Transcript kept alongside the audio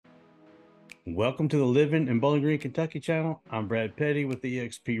Welcome to the Living in Bowling Green, Kentucky channel. I'm Brad Petty with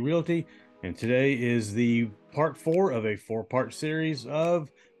eXp Realty, and today is the part 4 of a 4-part series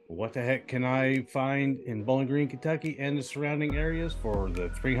of what the heck can I find in Bowling Green, Kentucky and the surrounding areas for the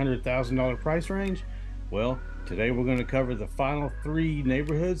 $300,000 price range. Well, today we're going to cover the final 3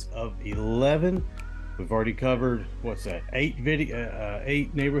 neighborhoods of 11. We've already covered, what's that,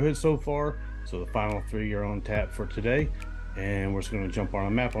 8 neighborhoods so far, so the final 3 are on tap for today. And we're just going to jump on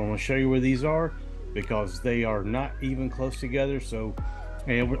a map. I want to show you where these are because they are not even close together. So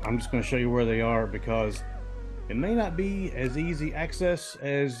I'm just going to show you where they are because it may not be as easy access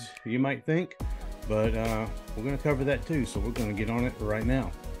as you might think, but we're going to cover that too. So we're going to get on it right now.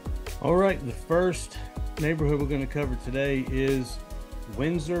 All right, the first neighborhood we're going to cover today is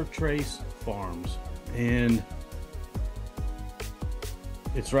Windsor Trace Farms, and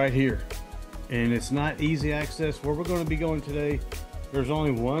it's right here. And it's not easy access. Where we're going to be going today, there's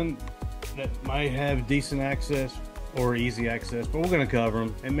only one that might have decent access or easy access, but we're going to cover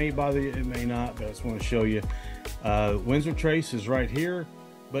them. It may bother you, it may not, but I just want to show you. Windsor Trace is right here,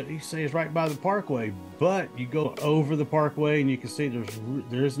 but you say it's right by the parkway, but you go over the parkway and you can see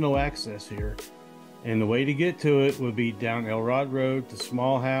there's no access here. And the way to get to it would be down Elrod Road to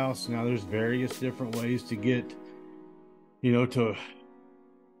Small House. Now there's various different ways to get, to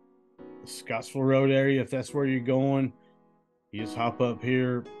Scottsville Road area. If that's where you're going, you just hop up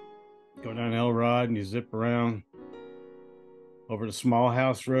here, go down Elrod, and you zip around over to Small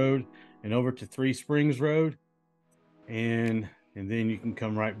House Road and over to Three Springs Road, and then you can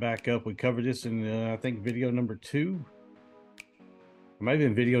come right back up. We covered this in I think video number 2, or maybe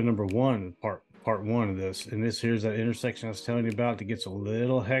in video number 1, part 1 of this. And this here's that intersection I was telling you about. It gets a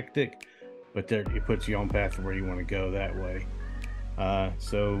little hectic, but there it puts you on path to where you want to go that way.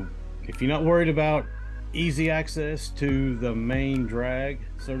 So if you're not worried about easy access to the main drag,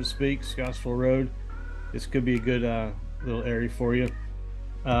 so to speak, Scottsville Road, this could be a good little area for you.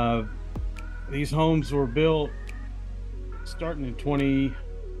 These homes were built starting in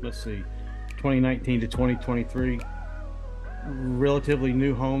 2019 to 2023. Relatively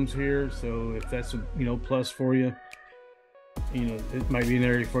new homes here, so if that's a plus for you, it might be an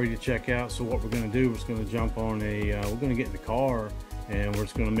area for you to check out. So what we're going to do is going to jump on we're going to get in the car, and we're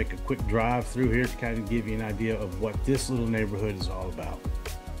just going to make a quick drive through here to kind of give you an idea of what this little neighborhood is all about.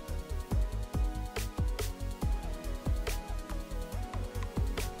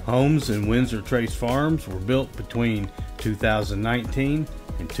 Homes in Windsor Trace Farms were built between 2019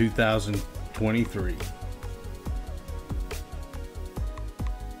 and 2023.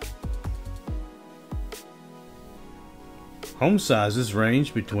 Home sizes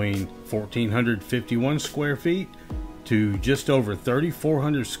range between 1,451 square feet to just over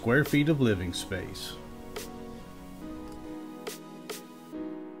 3,400 square feet of living space.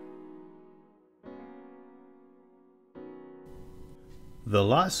 The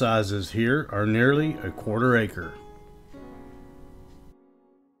lot sizes here are nearly a quarter acre.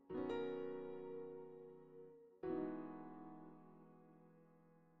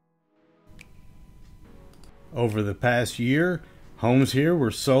 Over the past year, homes here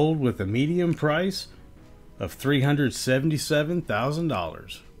were sold with a median price of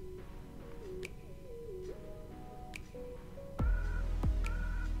 $377,000.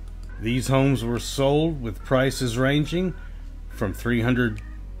 These homes were sold with prices ranging from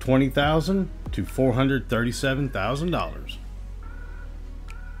 $320,000 to $437,000.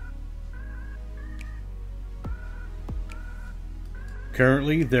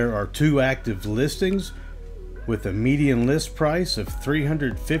 Currently, there are 2 active listings with a median list price of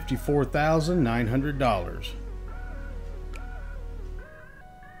 $354,900.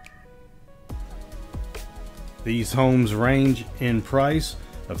 These homes range in price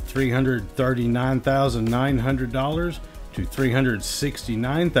of $339,900 to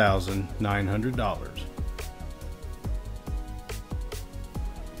 $369,900.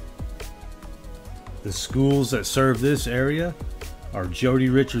 The schools that serve this area are Jody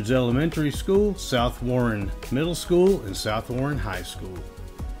Richards Elementary School, South Warren Middle School, and South Warren High School.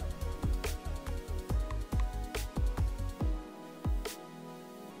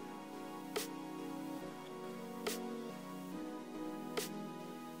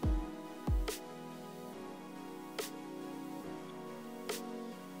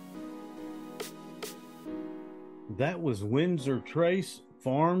 That was Windsor Trace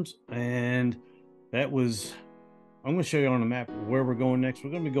Farms, and that was, I'm going to show you on the map where we're going next.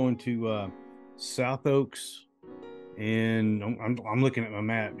 We're going to be going to South Oaks, and I'm looking at my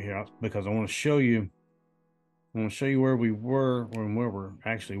map here because I want to show you where we were and where we're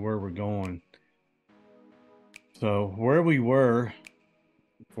going. So where we were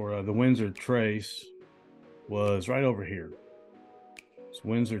for the Windsor Trace was right over here. It's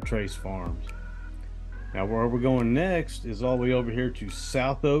Windsor Trace Farms. Now where we're going next is all the way over here to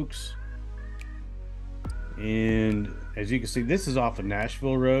South Oaks. And as you can see, this is off of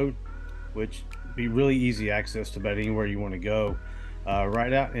Nashville Road, which be really easy access to about anywhere you want to go.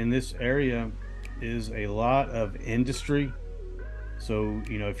 Right out in this area is a lot of industry. So,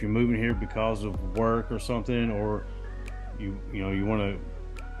 you know, if you're moving here because of work or something, or you want to,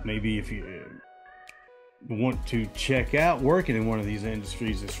 maybe if you want to check out working in one of these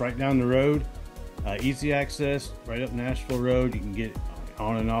industries, it's right down the road. Easy access, right up Nashville Road. You can get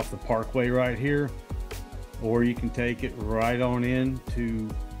on and off the parkway right here, or you can take it right on in to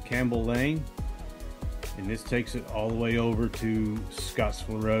Campbell Lane, and this takes it all the way over to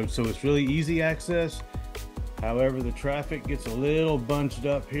Scottsville Road. So it's really easy access. However, the traffic gets a little bunched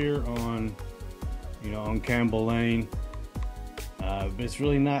up here on, on Campbell Lane. But it's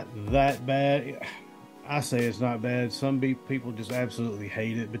really not that bad. I say it's not bad. Some people just absolutely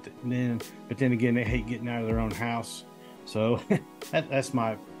hate it, but then again, they hate getting out of their own house. So that's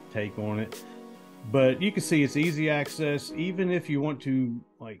my take on it. But you can see it's easy access, even if you want to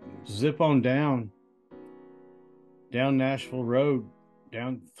like zip on down Nashville Road,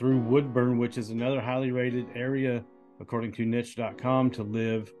 down through Woodburn, which is another highly rated area according to niche.com to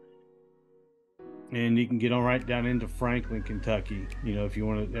live. And you can get on right down into Franklin, Kentucky. If you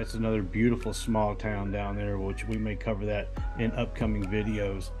want to, that's another beautiful small town down there, which we may cover that in upcoming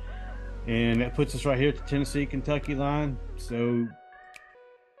videos. And that puts us right here at the Tennessee-Kentucky line. So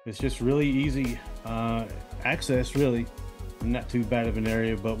it's just really easy access, really. Not too bad of an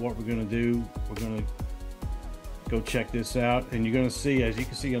area, but what we're going to do, we're going to go check this out. And you're going to see, as you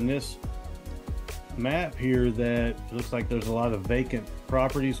can see on this map here, that it looks like there's a lot of vacant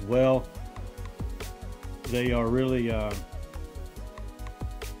properties. Well, they are really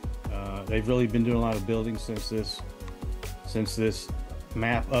they've really been doing a lot of building since this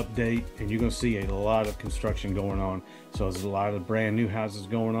map update, and you're going to see a lot of construction going on. So there's a lot of brand new houses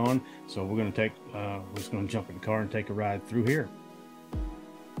going on. So we're going to take we're just going to jump in the car and take a ride through here.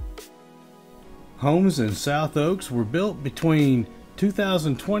 Homes in South Oaks were built between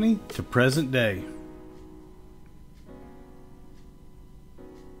 2020 to present day.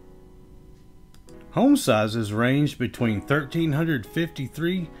 Home sizes range between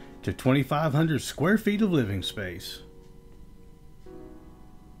 1,353 to 2,500 square feet of living space.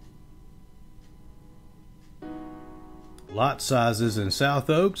 Lot sizes in South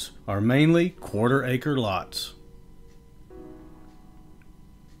Oaks are mainly quarter-acre lots.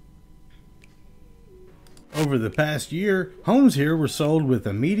 Over the past year, homes here were sold with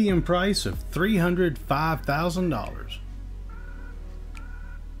a median price of $305,000.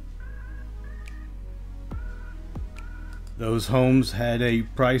 Those homes had a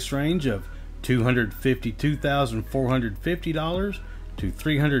price range of $252,450 to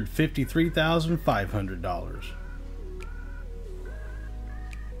 $353,500.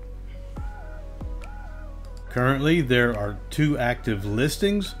 Currently, there are 2 active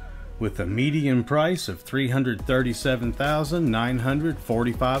listings with a median price of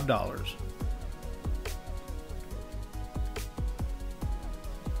 $337,945.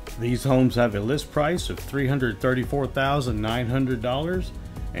 These homes have a list price of $334,900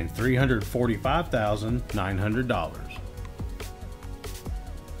 and $345,900.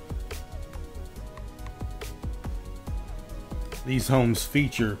 These homes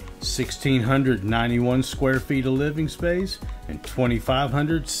feature 1,691 square feet of living space and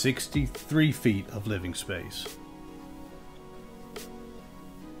 2,563 feet of living space.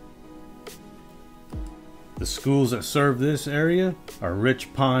 The schools that serve this area are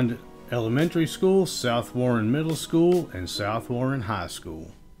Rich Pond Elementary School, South Warren Middle School, and South Warren High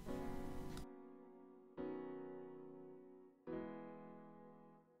School.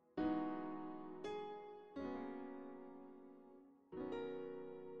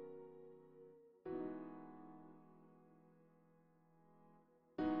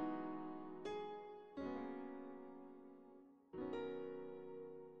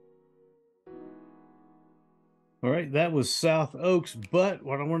 All right, that was South Oaks, but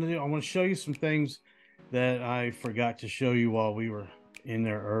what I want to do, I want to show you some things that I forgot to show you while we were in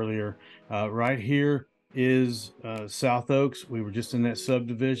there earlier. Right here is South Oaks. We were just in that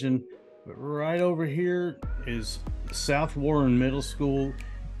subdivision, but right over here is South Warren Middle School.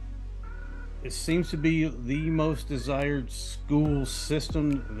 It seems to be the most desired school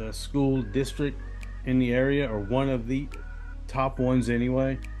system, the school district in the area, or one of the top ones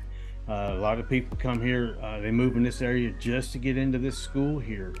anyway. A lot of people come here, they move in this area just to get into this school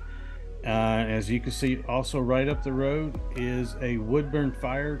here. As you can see, also right up the road is a Woodburn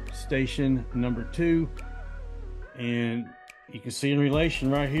Fire Station number 2. And you can see in relation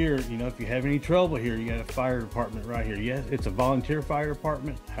right here, you know, if you have any trouble here, you got a fire department right here. Yes, it's a volunteer fire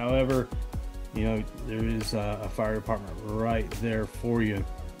department. However, you know, there is a fire department right there for you.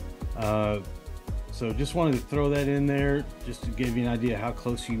 So just wanted to throw that in there just to give you an idea how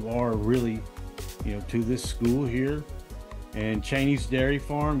close you are really, you know, to this school here. And Cheney's Dairy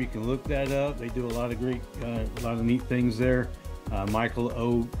Farm, you can look that up. They do a lot of great, a lot of neat things there. Michael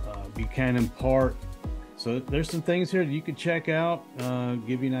O. Buchanan Park. So there's some things here that you can check out,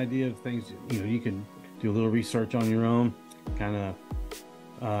 give you an idea of things, you know, you can do a little research on your own, kind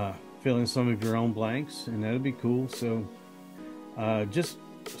of fill in some of your own blanks, and that'd be cool. So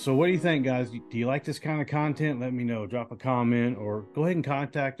so what do you think, guys? Do you like this kind of content? Let me know. Drop a comment or go ahead and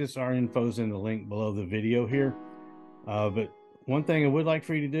contact us. Our info's in the link below the video here. But one thing I would like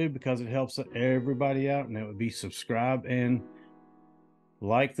for you to do, because it helps everybody out, and that would be subscribe and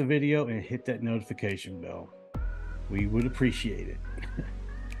like the video and hit that notification bell. We would appreciate it.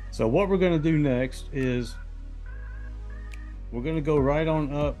 So what we're going to do next is we're going to go right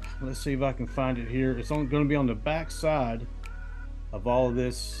on up. Let's see if I can find it here. It's going to be on the back side of all of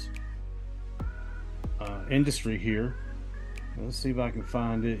this industry here. Let's see if I can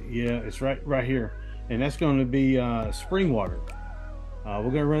find it. Yeah, it's right here, and that's going to be Springwater. We're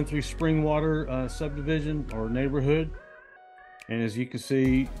going to run through Springwater subdivision or neighborhood. And as you can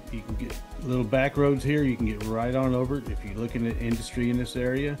see, you can get little back roads here. You can get right on over it. If you're looking at industry in this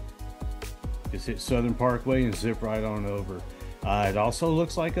area, just hit Southern Parkway and zip right on over. It also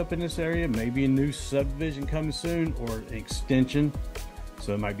looks like up in this area, maybe a new subdivision coming soon or an extension.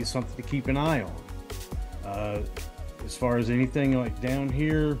 So it might be something to keep an eye on. As far as anything like down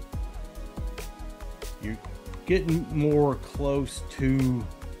here, you're getting more close to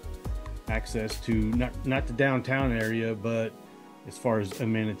access to not the downtown area, but as far as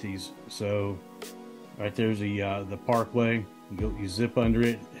amenities. So right there's the parkway. You zip under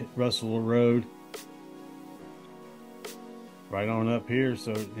it, hit Russell Road, right on up here.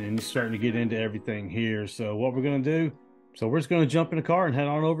 So, and you're starting to get into everything here. So what we're going to do, so we're just going to jump in the car and head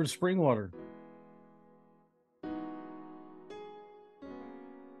on over to Springwater.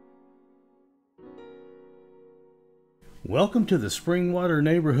 Welcome to the Springwater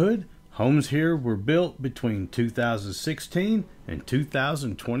neighborhood. Homes here were built between 2016 and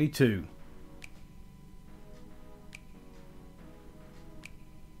 2022.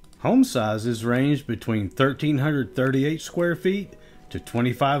 Home sizes range between 1,338 square feet to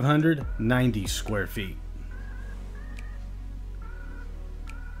 2,590 square feet.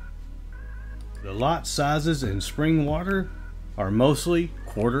 The lot sizes in Springwater are mostly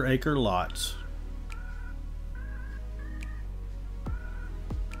quarter-acre lots.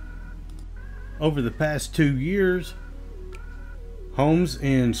 Over the past 2 years, homes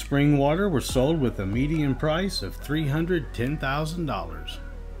in Springwater were sold with a median price of $310,000.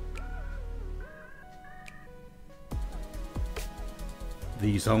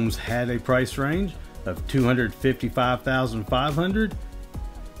 These homes had a price range of $255,500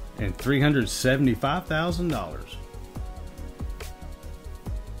 and $375,000.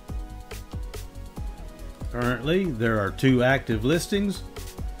 Currently, there are 2 active listings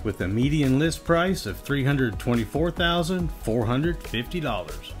with a median list price of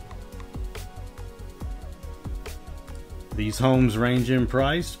 $324,450. These homes range in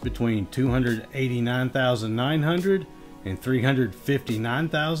price between $289,900 and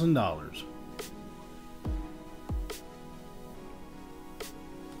 $359,000.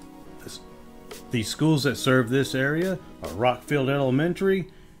 The schools that serve this area are Rockfield Elementary,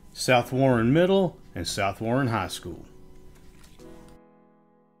 South Warren Middle, and South Warren High School.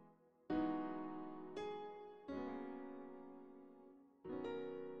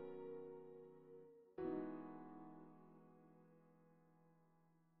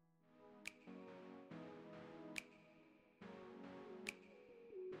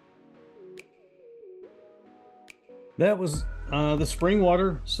 That was the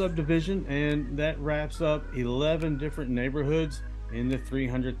Springwater subdivision, and that wraps up 11 different neighborhoods in the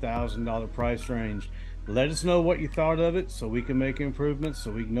 $300,000 price range. Let us know what you thought of it so we can make improvements, so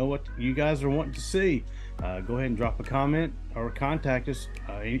we can know what you guys are wanting to see. Go ahead and drop a comment or contact us.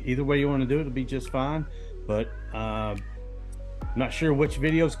 Either way you want to do it, it'll be just fine. But I'm not sure which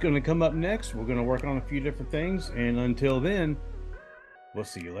video is going to come up next. We're going to work on a few different things, and until then, we'll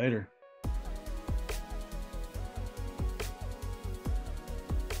see you later.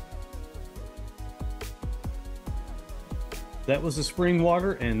 That was the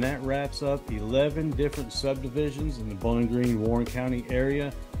Springwater, and that wraps up 11 different subdivisions in the Bowling Green, Warren County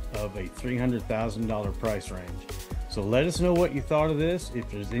area. of a $300,000 price range. So let us know what you thought of this. If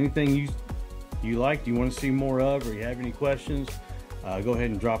there's anything you liked, you want to see more of, or you have any questions, go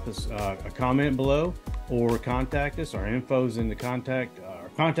ahead and drop us a comment below, or contact us. Our info's in the contact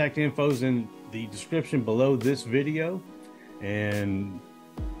info's in the description below this video. And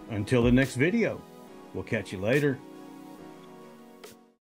until the next video, we'll catch you later.